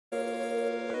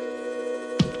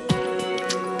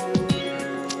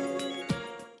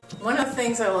the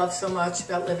things I love so much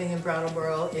about living in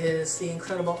Brattleboro is the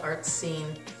incredible art scene.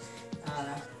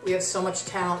 We have so much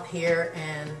talent here,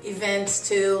 and events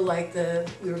too, like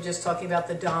we were just talking about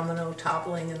the domino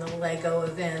toppling and the Lego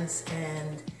events,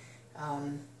 and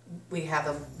we have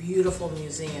a beautiful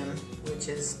museum which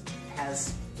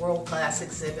has world-class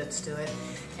exhibits to it,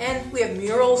 and we have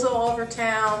murals all over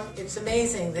town. It's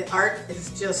amazing. The art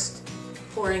is just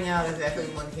pouring out of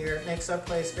everyone here. It makes our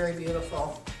place very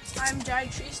beautiful. I'm Jai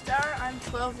Treestar. I'm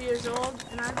 12 years old,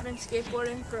 and I've been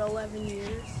skateboarding for 11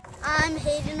 years. I'm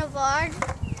Hayden Avard.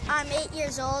 I'm 8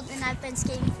 years old, and I've been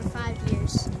skating for 5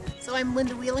 years. So I'm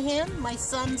Linda Wheelahan. My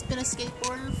son's been a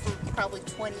skateboarder for probably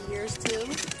 20 years too.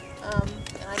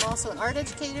 And I'm also an art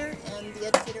educator and the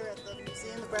educator at the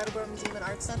museum, the Brattleboro Museum and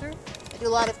Art Center. I do a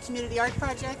lot of community art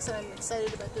projects, and I'm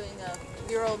excited about doing a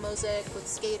mural mosaic with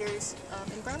skaters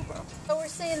in Brattleboro. So we're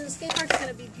saying the skate park's going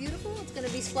to be beautiful. It's going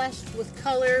to be splashed with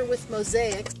color, with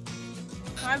mosaics.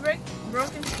 My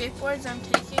broken skateboards, I'm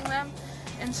taking them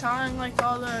and sawing like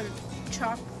all the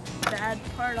chopped bad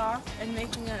part off and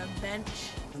making a bench.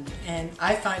 And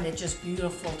I find it just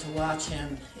beautiful to watch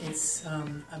him. It's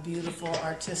a beautiful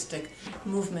artistic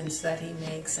movements that he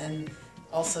makes, and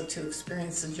also to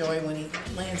experience the joy when he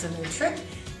lands a new trick.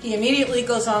 He immediately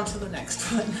goes on to the next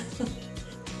one.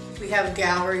 We have a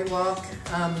gallery walk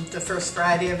the first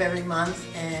Friday of every month,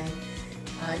 and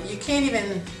you can't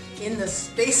even, in the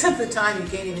space of the time, you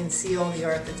can't even see all the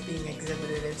art that's being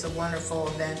exhibited. It's a wonderful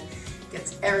event. It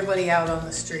gets everybody out on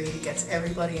the street, it gets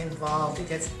everybody involved, it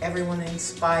gets everyone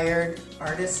inspired,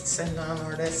 artists and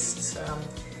non-artists.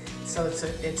 So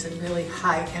it's a really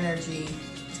high energy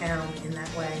town in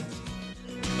that way.